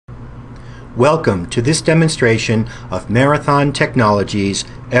Welcome to this demonstration of Marathon Technologies'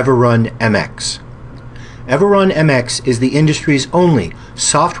 everRun MX. everRun MX is the industry's only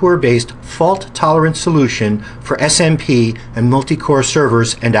software-based fault-tolerant solution for SMP and multi-core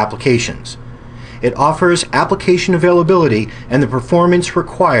servers and applications. It offers application availability and the performance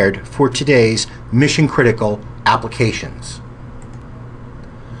required for today's mission-critical applications.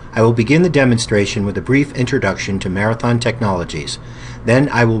 I will begin the demonstration with a brief introduction to Marathon Technologies. Then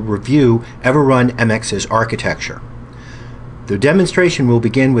I will review everRun MX's architecture. The demonstration will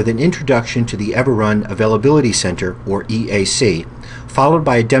begin with an introduction to the everRun Availability Center, or EAC, followed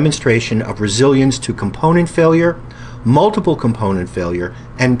by a demonstration of resilience to component failure, multiple component failure,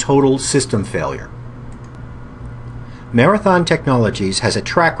 and total system failure. Marathon Technologies has a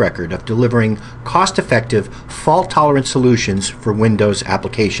track record of delivering cost-effective, fault-tolerant solutions for Windows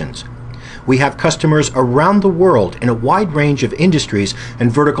applications. We have customers around the world in a wide range of industries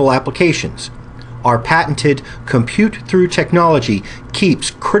and vertical applications. Our patented compute-through technology keeps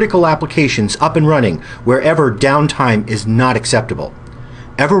critical applications up and running wherever downtime is not acceptable.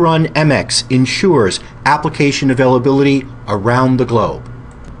 everRun MX ensures application availability around the globe.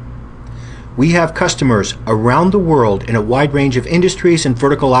 We have customers around the world in a wide range of industries and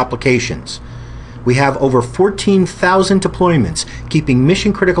vertical applications. We have over 14,000 deployments, keeping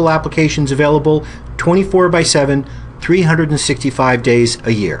mission-critical applications available 24/7, 365 days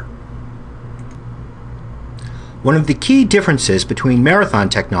a year. One of the key differences between Marathon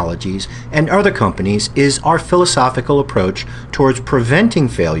Technologies and other companies is our philosophical approach towards preventing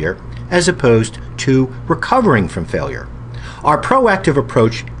failure as opposed to recovering from failure. Our proactive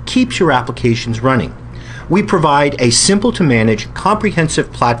approach keeps your applications running. We provide a simple-to-manage,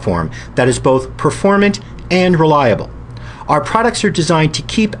 comprehensive platform that is both performant and reliable. Our products are designed to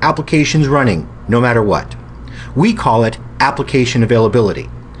keep applications running no matter what. We call it application availability.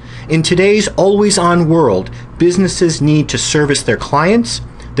 In today's always-on world, businesses need to service their clients,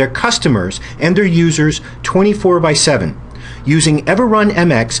 their customers, and their users 24/7. Using everRun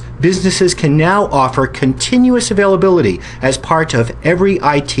MX, businesses can now offer continuous availability as part of every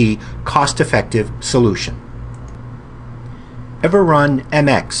IT cost-effective solution. everRun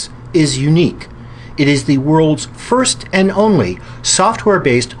MX is unique. It is the world's first and only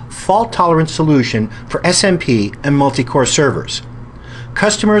software-based fault-tolerant solution for SMP and multi-core servers.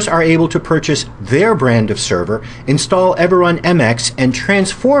 Customers are able to purchase their brand of server, install everRun MX, and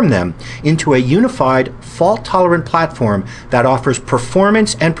transform them into a unified, fault-tolerant platform that offers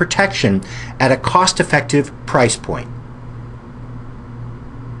performance and protection at a cost-effective price point.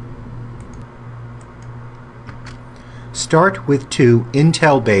 Start with two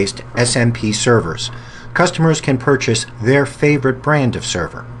Intel-based SMP servers. Customers can purchase their favorite brand of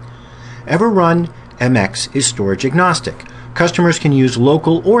server. everRun MX is storage agnostic. Customers can use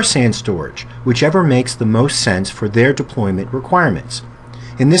local or SAN storage, whichever makes the most sense for their deployment requirements.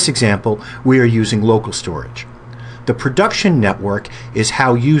 In this example, we are using local storage. The production network is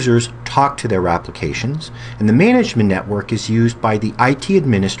how users talk to their applications, and the management network is used by the IT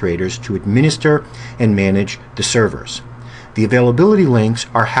administrators to administer and manage the servers. The availability links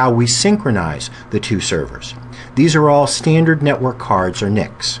are how we synchronize the two servers. These are all standard network cards or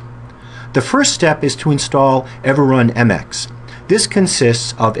NICs. The first step is to install everRun MX. This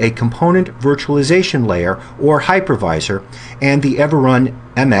consists of a component virtualization layer or hypervisor and the everRun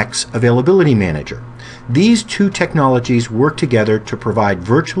MX Availability Manager. These two technologies work together to provide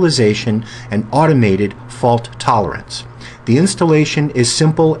virtualization and automated fault tolerance. The installation is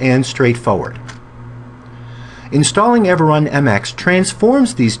simple and straightforward. Installing everRun MX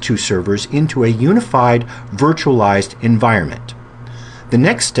transforms these two servers into a unified virtualized environment. The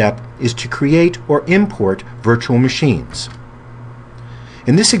next step is to create or import virtual machines.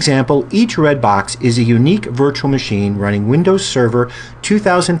 In this example, each red box is a unique virtual machine running Windows Server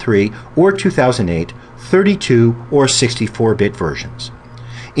 2003 or 2008, 32 or 64-bit versions.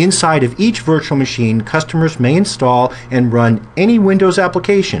 Inside of each virtual machine, customers may install and run any Windows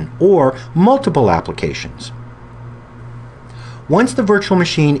application or multiple applications. Once the virtual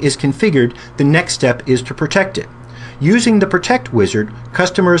machine is configured, the next step is to protect it. Using the Protect wizard,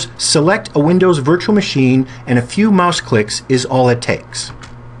 customers select a Windows virtual machine and a few mouse clicks is all it takes.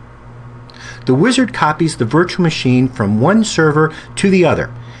 The wizard copies the virtual machine from one server to the other.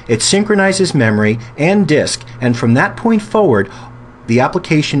 It synchronizes memory and disk, and from that point forward, the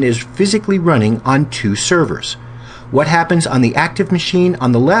application is physically running on two servers. What happens on the active machine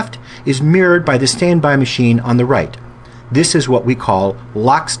on the left is mirrored by the standby machine on the right. This is what we call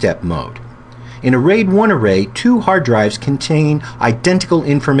lockstep mode. In a RAID 1 array, two hard drives contain identical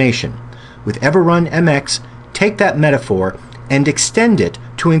information. With everRun MX, take that metaphor and extend it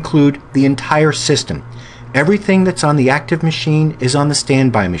to include the entire system. Everything that's on the active machine is on the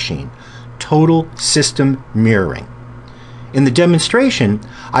standby machine. Total system mirroring. In the demonstration,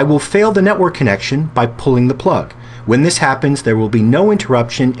 I will fail the network connection by pulling the plug. When this happens, there will be no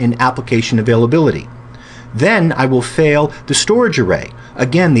interruption in application availability. Then I will fail the storage array.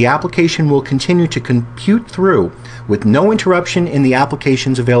 Again, the application will continue to compute through with no interruption in the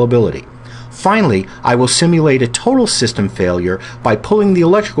application's availability. Finally, I will simulate a total system failure by pulling the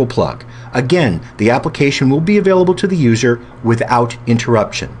electrical plug. Again, the application will be available to the user without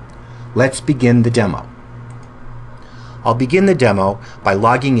interruption. Let's begin the demo. I'll begin the demo by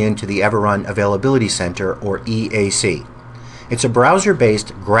logging into the everRun Availability Center, or EAC. It's a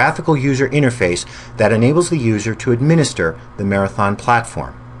browser-based graphical user interface that enables the user to administer the Marathon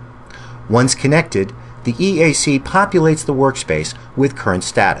platform. Once connected, the EAC populates the workspace with current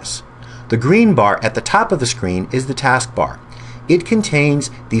status. The green bar at the top of the screen is the taskbar. It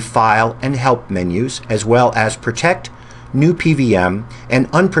contains the File and Help menus, as well as Protect, New PVM, and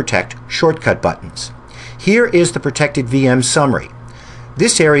Unprotect shortcut buttons. Here is the protected VM summary.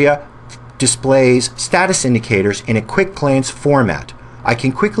 This area displays status indicators in a quick glance format. I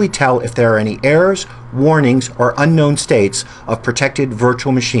can quickly tell if there are any errors, warnings, or unknown states of protected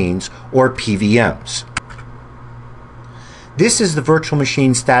virtual machines, or PVMs. This is the Virtual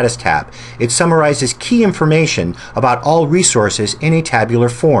Machine Status tab. It summarizes key information about all resources in a tabular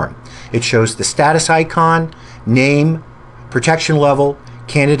form. It shows the status icon, name, protection level,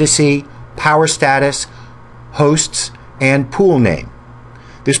 candidacy, power status, hosts, and pool name.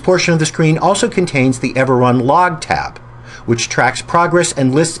 This portion of the screen also contains the everRun Log tab, which tracks progress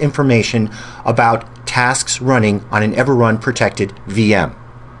and lists information about tasks running on an everRun protected VM.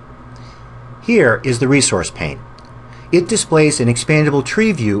 Here is the resource pane. It displays an expandable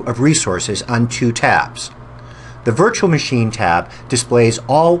tree view of resources on two tabs. The Virtual Machine tab displays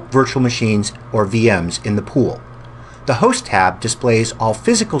all virtual machines or VMs in the pool. The Host tab displays all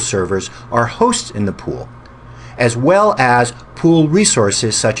physical servers or hosts in the pool, as well as pool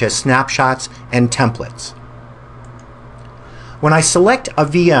resources such as snapshots and templates. When I select a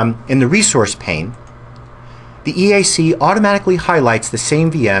VM in the resource pane, the EAC automatically highlights the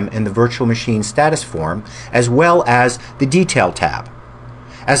same VM in the Virtual Machine Status form, as well as the Detail tab.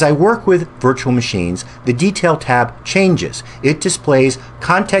 As I work with virtual machines, the Detail tab changes. It displays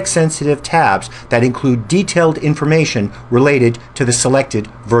context-sensitive tabs that include detailed information related to the selected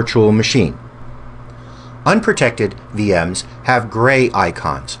virtual machine. Unprotected VMs have gray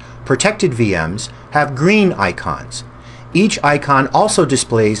icons. Protected VMs have green icons. Each icon also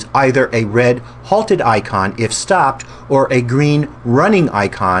displays either a red halted icon if stopped or a green running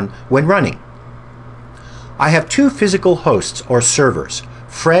icon when running. I have two physical hosts or servers,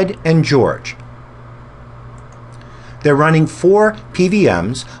 Fred and George. They're running 4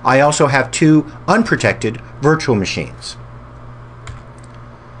 PVMs. I also have 2 unprotected virtual machines.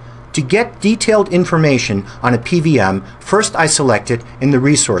 To get detailed information on a PVM, first I select it in the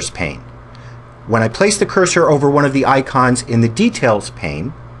resource pane. When I place the cursor over one of the icons in the Details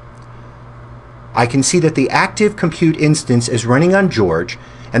pane, I can see that the active compute instance is running on George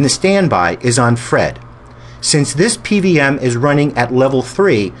and the standby is on Fred. Since this PVM is running at level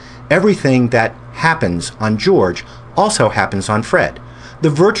 3, everything that happens on George also happens on Fred. The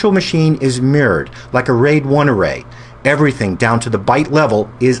virtual machine is mirrored like a RAID 1 array. Everything down to the byte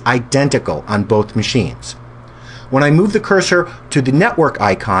level is identical on both machines. When I move the cursor to the network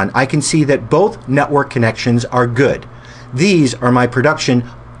icon, I can see that both network connections are good. These are my production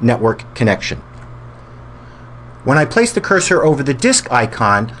network connection. When I place the cursor over the disk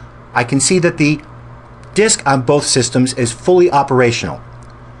icon, I can see that the disk on both systems is fully operational.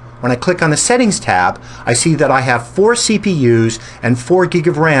 When I click on the Settings tab, I see that I have 4 CPUs and 4 GB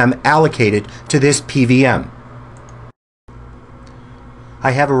of RAM allocated to this PVM.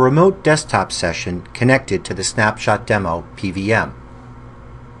 I have a remote desktop session connected to the Snapshot Demo PVM.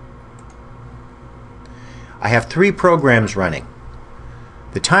 I have 3 programs running.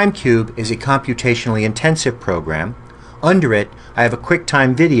 The TimeCube is a computationally intensive program. Under it, I have a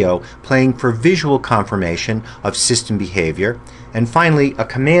QuickTime video playing for visual confirmation of system behavior, and finally a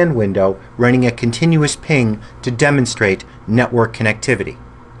command window running a continuous ping to demonstrate network connectivity.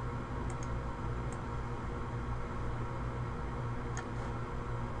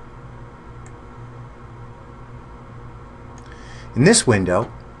 In this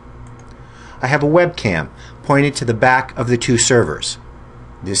window, I have a webcam pointed to the back of the 2 servers.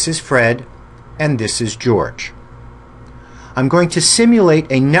 This is Fred and this is George. I'm going to simulate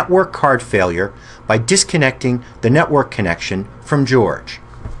a network card failure by disconnecting the network connection from George.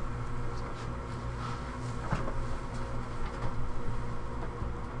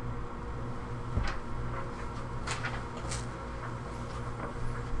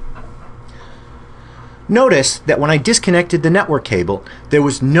 Notice that when I disconnected the network cable, there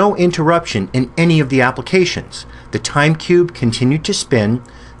was no interruption in any of the applications. The time cube continued to spin,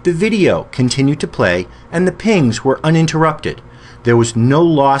 the video continued to play, and the pings were uninterrupted. There was no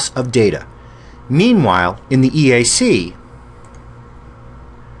loss of data. Meanwhile, in the EAC,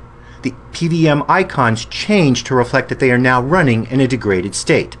 the PVM icons change to reflect that they are now running in a degraded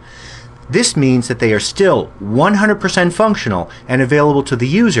state. This means that they are still 100% functional and available to the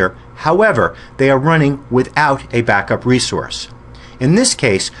user, however, they are running without a backup resource. In this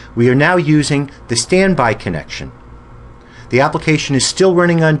case, we are now using the standby connection. The application is still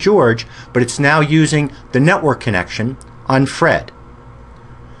running on George, but it's now using the network connection on Fred.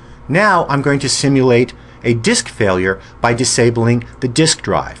 Now I'm going to simulate a disk failure by disabling the disk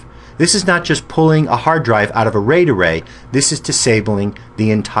drive. This is not just pulling a hard drive out of a RAID array, this is disabling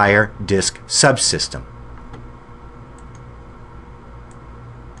the entire disk subsystem.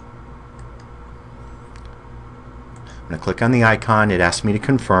 I'm going to click on the icon, it asks me to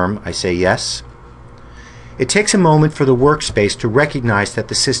confirm, I say yes. It takes a moment for the workspace to recognize that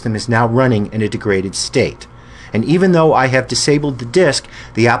the system is now running in a degraded state. And even though I have disabled the disk,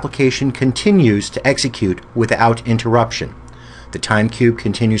 the application continues to execute without interruption. The time cube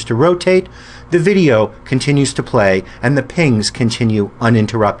continues to rotate, the video continues to play, and the pings continue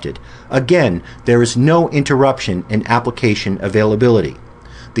uninterrupted. Again, there is no interruption in application availability.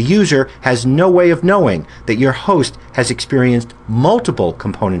 The user has no way of knowing that your host has experienced multiple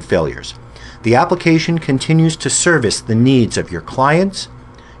component failures. The application continues to service the needs of your clients,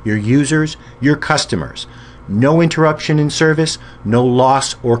 your users, your customers. No interruption in service, no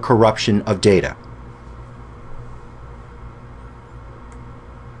loss or corruption of data.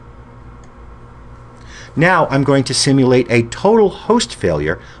 Now I'm going to simulate a total host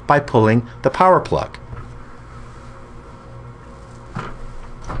failure by pulling the power plug.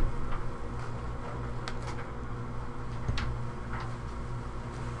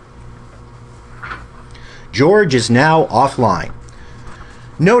 George is now offline.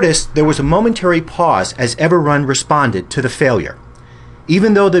 Notice there was a momentary pause as everRun responded to the failure.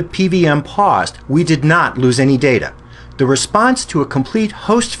 Even though the PVM paused, we did not lose any data. The response to a complete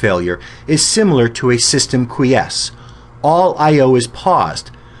host failure is similar to a system quiesce. All I/O is paused,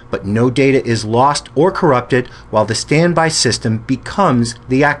 but no data is lost or corrupted while the standby system becomes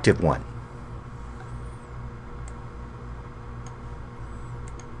the active one.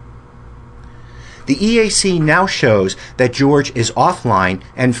 The EAC now shows that George is offline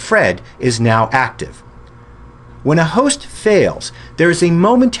and Fred is now active. When a host fails, there is a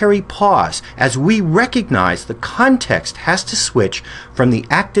momentary pause as we recognize the context has to switch from the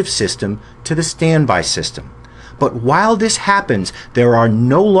active system to the standby system. But while this happens, there are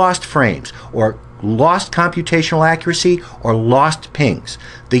no lost frames or lost computational accuracy or lost pings.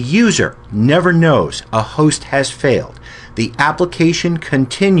 The user never knows a host has failed. The application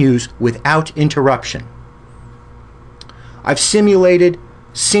continues without interruption. I've simulated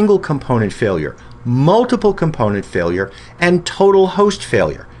single component failure, multiple component failure, and total host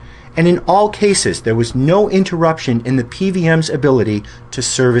failure. And in all cases, there was no interruption in the PVM's ability to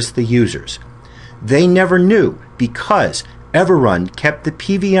service the users. They never knew because everRun kept the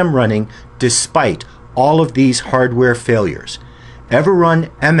PVM running despite all of these hardware failures.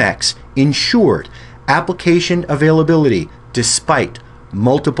 everRun MX ensured application availability despite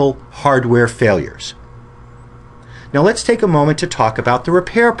multiple hardware failures. Now let's take a moment to talk about the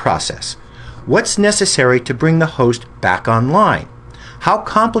repair process. What's necessary to bring the host back online? How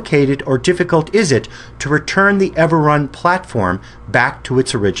complicated or difficult is it to return the everRun platform back to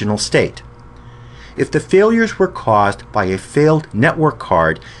its original state? If the failures were caused by a failed network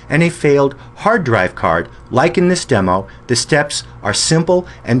card and a failed hard drive card, like in this demo, the steps are simple,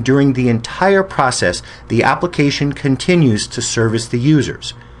 and during the entire process, the application continues to service the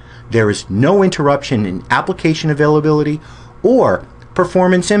users. There is no interruption in application availability or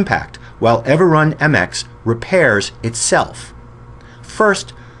performance impact while everRun MX repairs itself.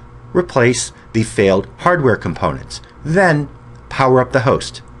 First, replace the failed hardware components. Then, power up the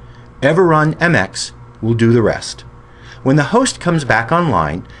host. everRun MX will do the rest. When the host comes back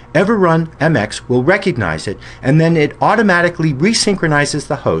online, everRun MX will recognize it, and then it automatically resynchronizes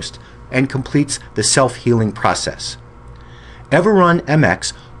the host and completes the self-healing process. everRun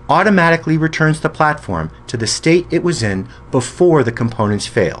MX automatically returns the platform to the state it was in before the components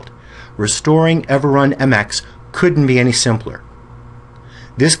failed. Restoring everRun MX couldn't be any simpler.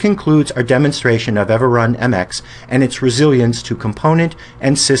 This concludes our demonstration of everRun MX and its resilience to component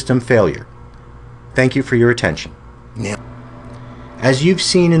and system failure. Thank you for your attention. As you've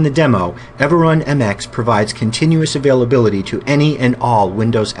seen in the demo, everRun MX provides continuous availability to any and all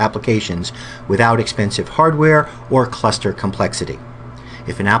Windows applications without expensive hardware or cluster complexity.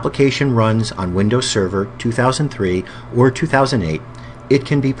 If an application runs on Windows Server 2003 or 2008, it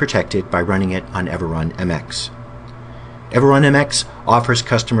can be protected by running it on everRun MX. everRun MX offers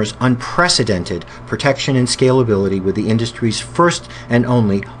customers unprecedented protection and scalability with the industry's first and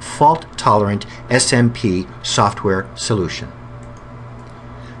only fault-tolerant SMP software solution.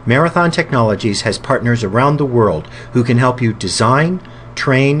 Marathon Technologies has partners around the world who can help you design,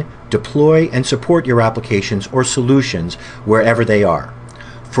 train, deploy, and support your applications or solutions wherever they are.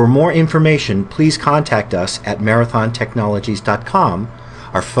 For more information, please contact us at marathontechnologies.com.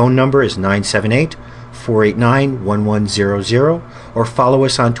 Our phone number is 978-489-1100, or follow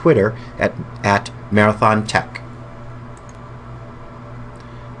us on Twitter at MarathonTech.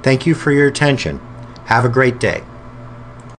 Thank you for your attention. Have a great day.